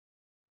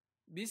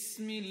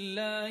بسم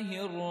الله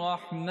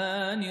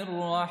الرحمن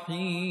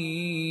الرحيم.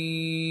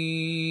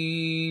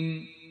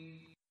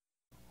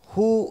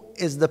 Who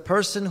is the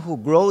person who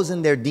grows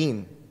in their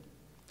deen?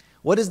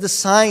 What is the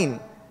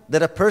sign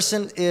that a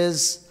person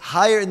is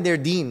higher in their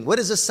deen? What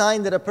is the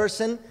sign that a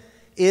person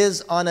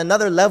is on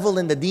another level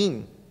in the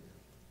deen?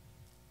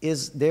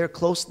 Is their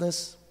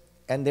closeness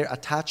and their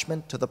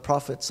attachment to the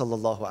Prophet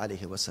sallallahu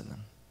alaihi wasallam.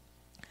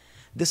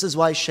 This is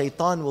why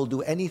shaitan will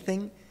do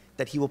anything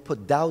that he will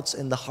put doubts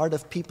in the heart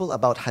of people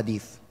about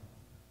hadith.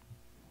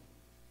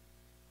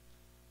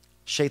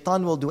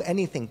 Shaitan will do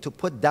anything to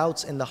put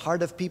doubts in the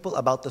heart of people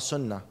about the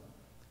sunnah,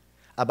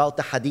 about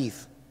the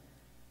hadith.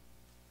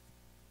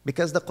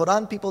 Because the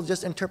Quran, people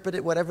just interpret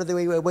it whatever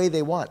the way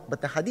they want.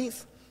 But the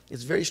hadith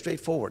is very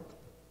straightforward.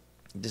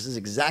 This is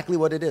exactly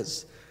what it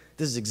is.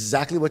 This is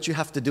exactly what you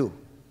have to do.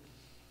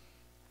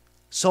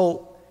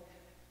 So,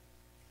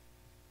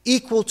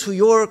 equal to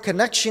your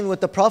connection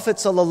with the Prophet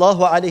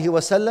sallallahu alaihi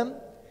wasallam,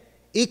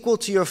 equal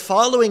to your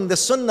following the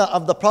sunnah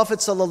of the Prophet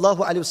sallallahu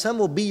alaihi wasallam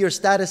will be your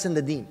status in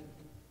the deen.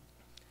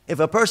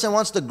 If a person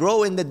wants to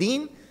grow in the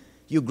deen,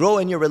 you grow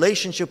in your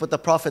relationship with the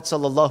Prophet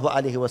sallallahu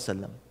alaihi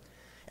wasallam.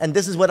 And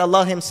this is what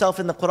Allah Himself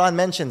in the Quran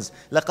mentions.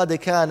 لَقَدْ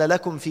كَانَ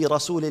لَكُمْ فِي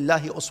رَسُولِ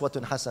اللَّهِ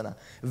أُسْوَةٌ حَسَنَةٌ.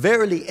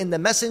 Verily, in the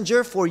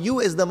messenger, for you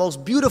is the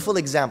most beautiful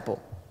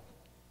example.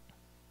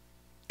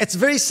 It's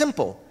very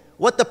simple.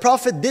 What the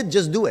Prophet did,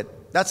 just do it.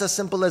 That's as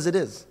simple as it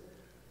is.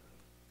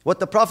 What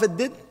the Prophet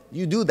did,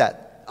 you do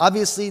that.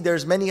 Obviously,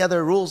 there's many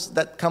other rules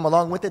that come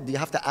along with it. You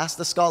have to ask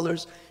the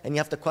scholars, and you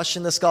have to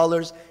question the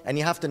scholars, and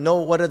you have to know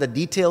what are the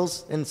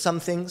details in some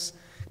things.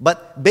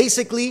 But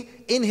basically,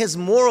 in his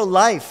moral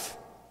life,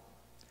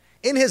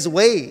 in his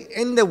way,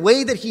 in the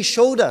way that he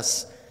showed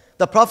us,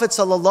 the Prophet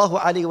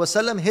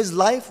ﷺ, his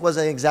life was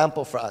an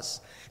example for us.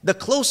 The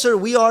closer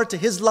we are to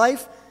his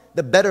life,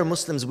 the better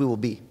Muslims we will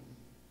be.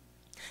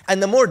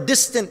 And the more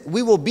distant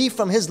we will be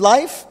from his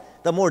life,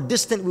 the more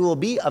distant we will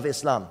be of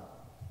Islam.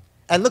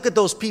 And look at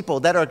those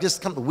people that are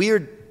just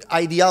weird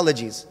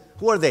ideologies.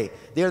 Who are they?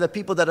 They are the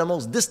people that are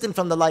most distant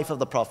from the life of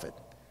the Prophet,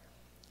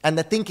 and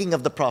the thinking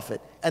of the Prophet,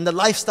 and the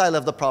lifestyle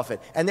of the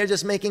Prophet. And they're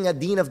just making a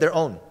deen of their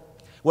own.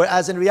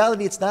 Whereas in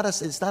reality, it's not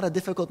a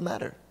difficult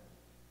matter.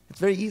 It's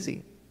very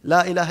easy.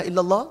 La ilaha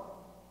illallah,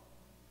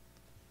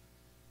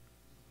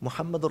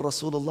 Muhammadur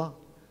Rasulullah.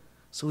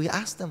 So we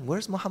asked them,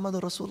 where's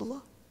Muhammadur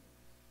Rasulullah?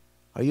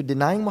 Are you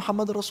denying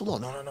Muhammadur Rasulullah?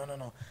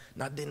 No.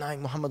 Not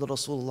denying Muhammadur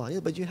Rasulullah.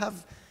 Yeah, but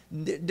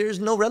there's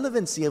no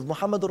relevancy of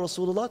Muhammadur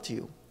Rasulullah to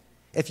you.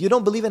 If you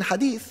don't believe in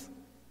hadith,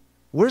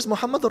 where's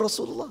Muhammadur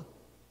Rasulullah?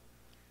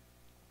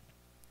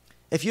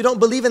 If you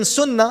don't believe in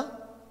sunnah,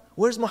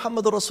 where's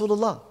Muhammadur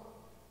Rasulullah?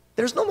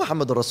 There's no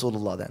Muhammadur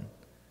Rasulullah then.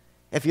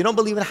 If you don't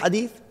believe in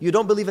hadith, you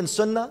don't believe in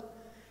sunnah,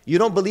 you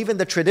don't believe in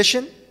the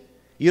tradition,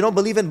 you don't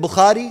believe in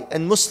Bukhari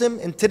and Muslim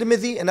and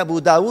Tirmidhi and Abu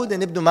Dawood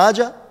and Ibn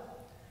Majah,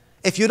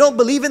 if you don't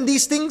believe in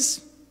these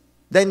things,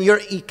 then your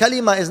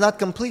kalima is not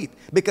complete.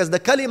 Because the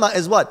kalima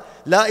is what?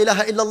 La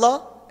ilaha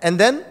illallah and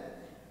then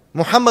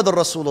Muhammadur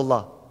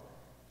Rasulullah.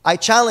 I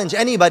challenge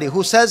anybody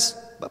who says,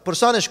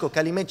 Personish ko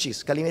kalimet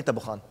cheez, kalimet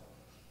tabukhan.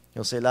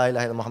 He'll say, La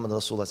ilaha illallah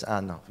Muhammadur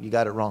Rasulullah. No, you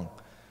got it wrong.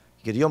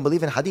 You don't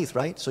believe in hadith,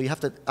 right? So you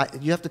have to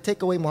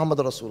take away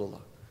Muhammadur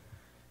Rasulullah.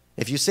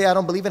 If you say, I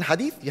don't believe in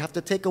hadith, you have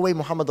to take away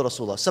Muhammadur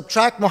Rasulullah.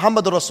 Subtract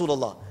Muhammadur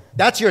Rasulullah.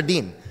 That's your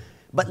deen.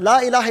 But La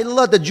ilaha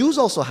illallah, the Jews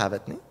also have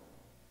it.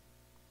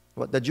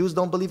 What, the Jews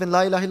don't believe in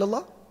La ilaha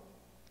illallah?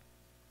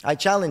 I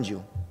challenge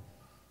you.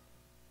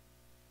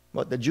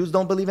 What, the Jews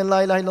don't believe in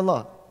La ilaha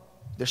illallah?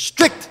 They're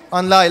strict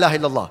on La ilaha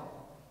illallah.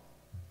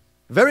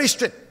 Very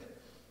strict.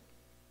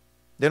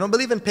 They don't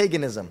believe in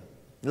paganism.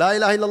 La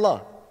ilaha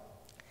illallah.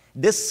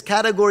 This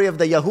category of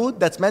the Yahud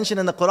that's mentioned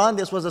in the Quran,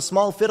 this was a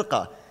small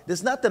firqa. This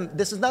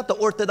is not the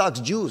Orthodox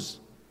Jews.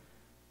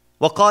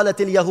 وَقَالَتِ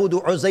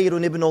الْيَهُودُ عُزَيْرٌ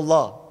إِبْنُ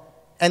اللَّهِ.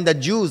 And the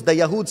Jews, the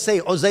Yahud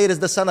say Uzair is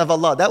the son of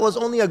Allah. That was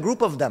only a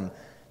group of them.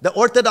 The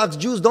Orthodox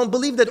Jews don't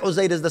believe that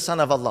Uzair is the son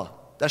of Allah.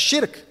 That's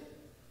shirk.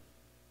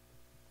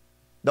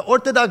 The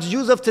Orthodox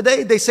Jews of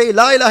today, they say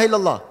La ilaha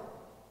illallah.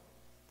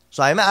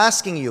 So I'm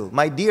asking you,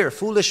 my dear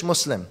foolish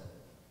Muslim,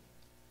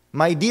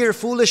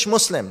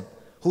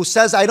 who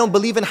says I don't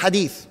believe in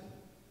hadith,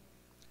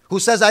 who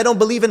says I don't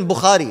believe in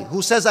Bukhari,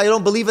 who says I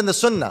don't believe in the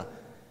sunnah,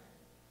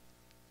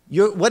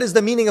 what is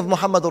the meaning of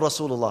Muhammadur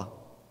Rasulullah?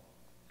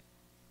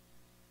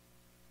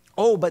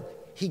 Oh, but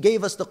he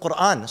gave us the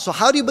Quran. So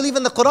how do you believe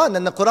in the Quran?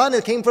 And the Quran,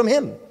 it came from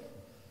him.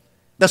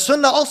 The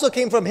Sunnah also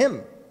came from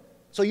him.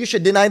 So you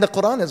should deny the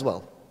Quran as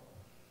well.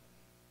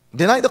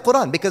 Deny the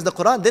Quran, because the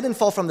Quran didn't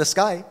fall from the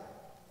sky.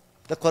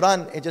 The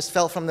Quran, it just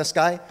fell from the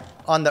sky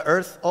on the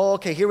earth. Oh,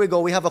 okay, here we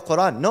go, we have a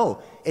Quran. No,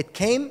 it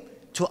came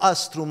to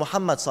us through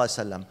Muhammad sallallahu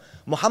alaihi wasallam.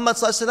 Muhammad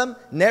sallallahu alaihi wasallam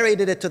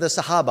narrated it to the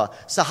Sahaba.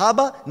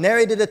 Sahaba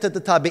narrated it to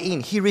the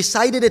Tabi'een. He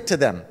recited it to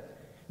them.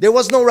 There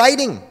was no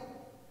writing.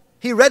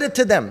 He read it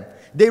to them.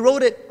 They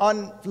wrote it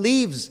on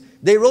leaves.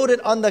 They wrote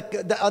it on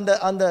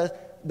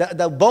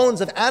the bones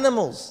of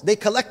animals. They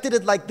collected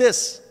it like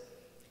this.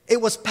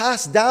 It was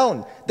passed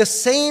down. The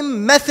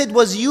same method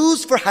was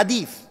used for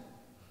hadith.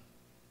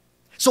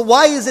 So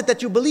why is it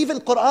that you believe in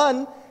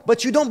Quran,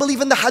 but you don't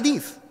believe in the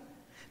Hadith?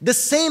 The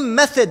same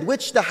method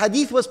which the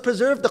Hadith was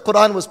preserved, the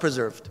Quran was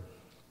preserved.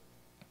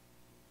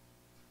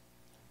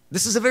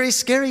 This is a very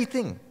scary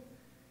thing.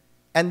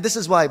 And this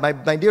is why,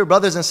 my dear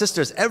brothers and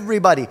sisters,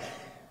 everybody,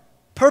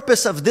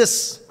 purpose of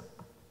this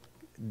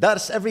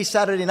dars every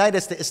Saturday night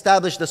is to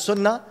establish the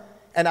sunnah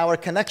and our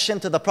connection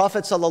to the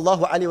Prophet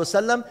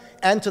ﷺ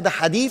and to the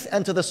Hadith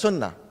and to the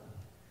sunnah.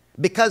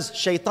 Because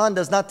shaitan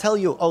does not tell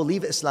you, oh,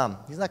 leave Islam.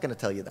 He's not going to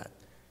tell you that.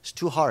 It's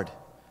too hard.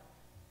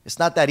 It's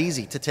not that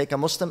easy to take a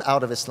Muslim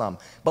out of Islam.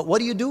 But what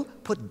do?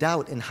 Put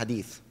doubt in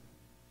Hadith.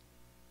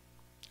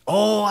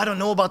 Oh, I don't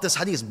know about this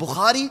Hadith.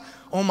 Bukhari?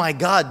 Oh my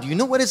God, do you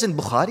know what is in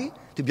Bukhari?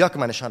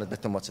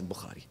 What's in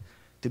Bukhari?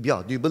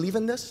 Do you believe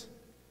in this?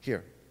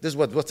 Here, this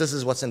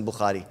is what's in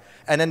Bukhari.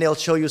 And then they'll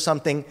show you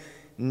something,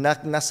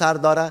 Nasar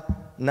Dara,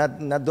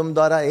 Nadum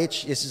Dara,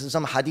 is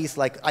some hadith,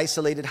 like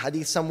isolated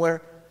hadith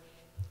somewhere.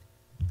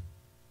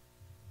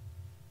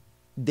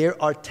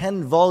 There are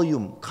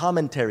 10-volume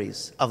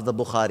commentaries of the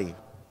Bukhari.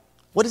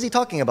 What is he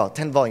talking about?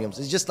 10 volumes.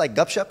 It's just like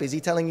gupshup. Is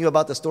he telling you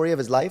about the story of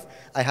his life?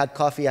 I had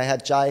coffee, I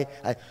had chai.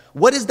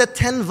 What is the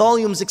 10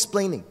 volumes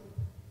explaining?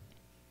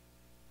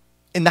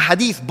 In the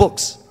hadith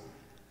books.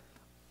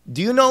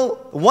 Do you know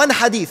one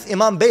hadith?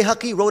 Imam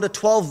Bayhaqi wrote a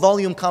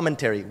 12-volume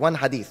commentary. One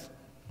hadith.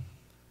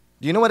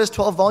 Do you know what is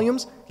 12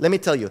 volumes? Let me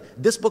tell you.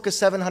 This book is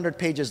 700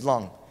 pages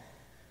long.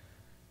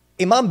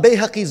 Imam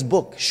Bayhaqi's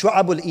book,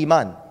 Shu'abul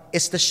Iman,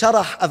 is the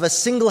sharah of a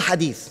single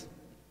hadith.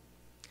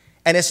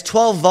 And it's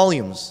 12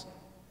 volumes.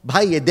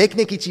 Bhai, ye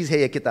dekhne ki cheez hai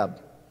ye kitab.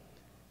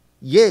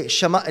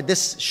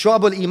 This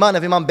Shu'abul Iman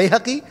of Imam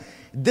Bayhaqi,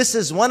 this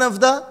is one of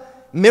the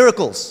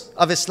miracles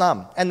of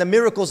Islam and the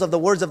miracles of the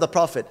words of the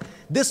Prophet.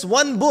 This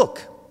one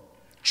book,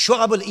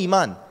 Shu'abul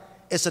Iman,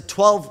 is a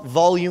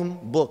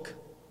 12-volume book.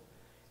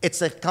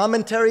 It's a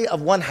commentary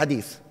of one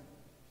hadith.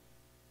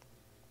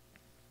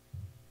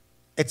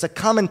 It's a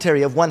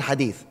commentary of one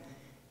hadith.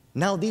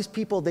 Now these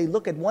people, they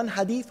look at one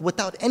hadith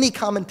without any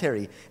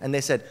commentary and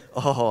they said,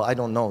 oh, I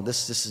don't know,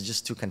 this is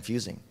just too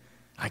confusing.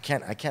 I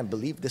can't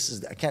believe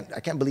I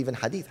can't believe in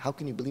hadith. How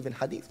can you believe in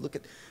hadith? Look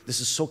at,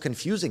 this is so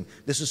confusing.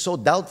 This is so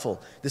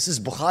doubtful. This is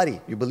Bukhari.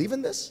 You believe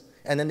in this?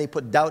 And then they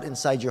put doubt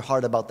inside your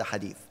heart about the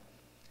hadith.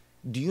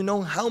 Do you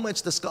know how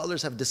much the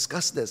scholars have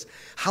discussed this?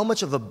 How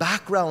much of a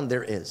background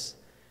there is?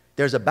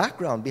 There's a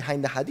background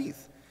behind the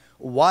hadith.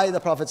 Why the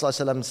Prophet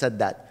ﷺ said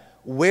that?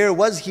 Where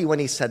was he when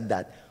he said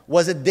that?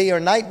 Was it day or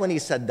night when he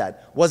said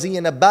that? Was he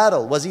in a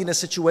battle? Was he in a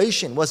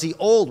situation? Was he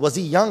old? Was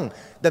he young?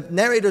 The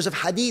narrators of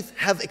hadith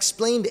have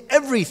explained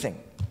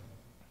everything.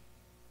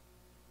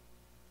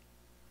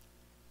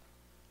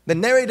 The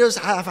narrators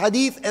of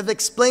hadith have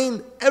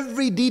explained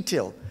every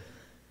detail.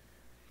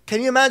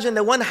 Can you imagine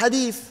that one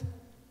hadith,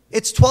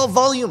 it's 12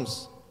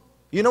 volumes.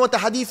 You know what the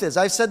hadith is?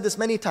 I've said this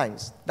many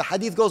times. The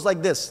hadith goes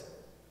like this.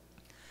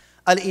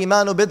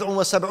 Al-imanu bid'un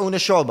wa sab'una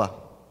shu'bah.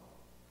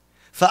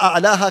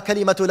 فأعلاها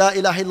كلمة لا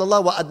إله إلا الله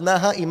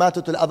وأدناها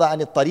إماتة الأذى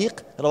عن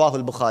الطريق رواه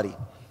البخاري.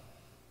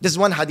 This is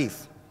one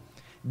hadith.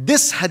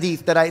 This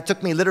hadith that it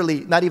took me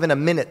literally not even a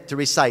minute to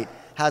recite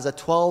has a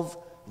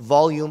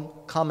 12-volume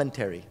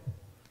commentary.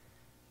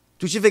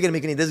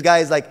 This guy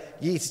is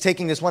like, he's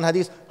taking this one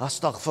hadith,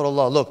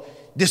 astaghfirullah, look,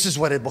 this is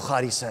what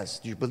Bukhari says.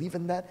 Do you believe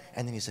in that?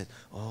 And then he said,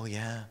 oh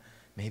yeah,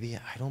 maybe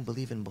I don't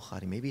believe in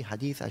Bukhari. Maybe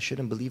hadith, I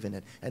shouldn't believe in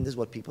it. And this is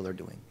what people are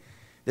doing.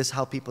 This is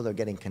how people are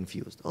getting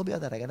confused. If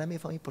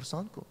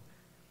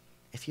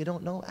you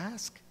don't know,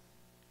 ask.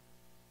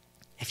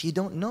 If you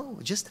don't know,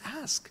 just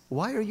ask.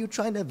 Why are you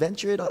trying to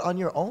venture it on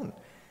your own?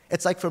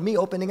 It's like for me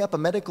opening up a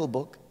medical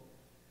book,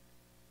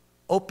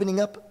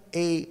 opening up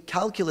a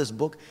calculus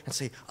book and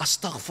say,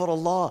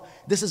 astaghfirullah,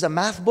 this is a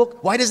math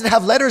book. Why does it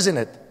have letters in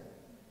it?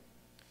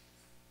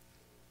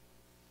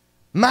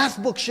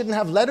 Math book shouldn't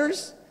have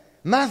letters.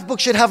 Math book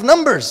should have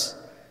numbers.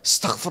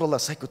 Astaghfirullah,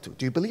 Saikutu.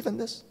 Do you believe in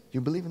this? Do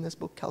you believe in this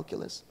book,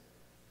 calculus?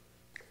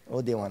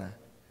 Oh, Dewana.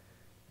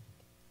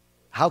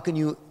 How can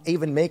you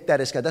even make that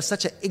iskar? That's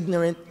such an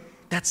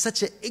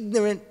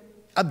ignorant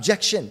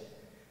objection.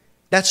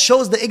 That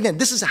shows the ignorant.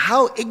 This is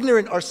how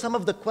ignorant are some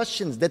of the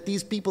questions that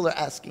these people are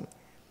asking.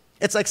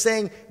 It's like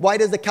saying, why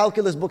does the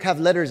calculus book have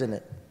letters in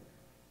it?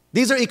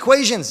 These are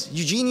equations,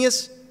 you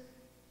genius.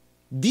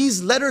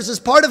 These letters is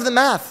part of the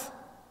math.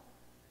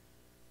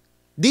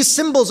 These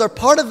symbols are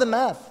part of the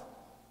math.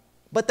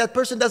 But that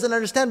person doesn't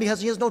understand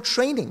because he has no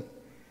training.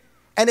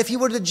 And if you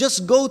were to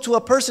just go to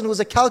a person who's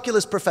a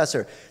calculus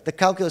professor, the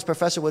calculus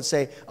professor would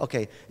say,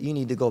 okay, you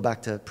need to go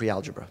back to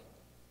pre-algebra.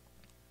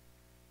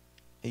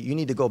 You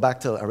need to go back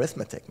to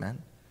arithmetic,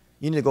 man.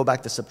 You need to go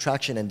back to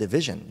subtraction and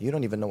division. You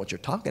don't even know what you're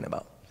talking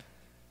about.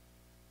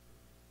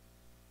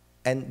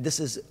 And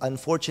this is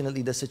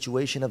unfortunately the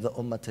situation of the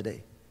ummah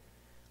today.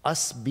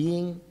 Us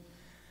being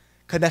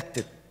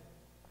connected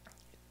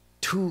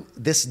to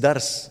this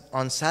dars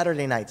on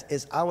Saturday nights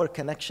is our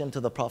connection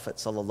to the Prophet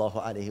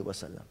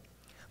ﷺ.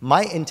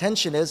 My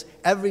intention is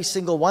every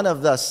single one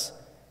of us,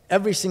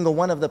 every single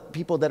one of the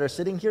people that are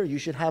sitting here, you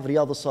should have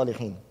Riyadus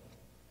Salihin.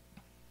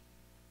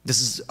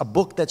 This is a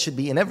book that should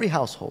be in every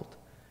household.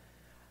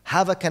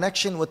 Have a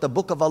connection with the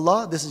book of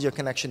Allah, this is your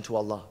connection to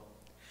Allah.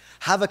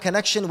 Have a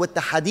connection with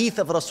the hadith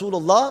of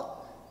Rasulullah,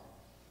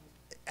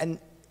 and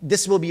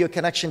this will be your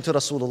connection to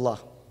Rasulullah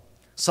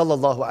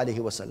sallallahu alaihi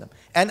wasallam.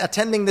 And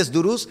attending this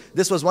durus,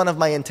 this was one of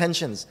my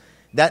intentions,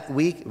 that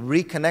we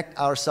reconnect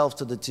ourselves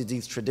to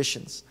these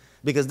traditions,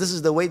 because this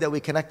is the way that we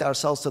connect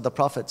ourselves to the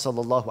Prophet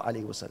sallallahu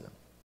alaihi wasallam.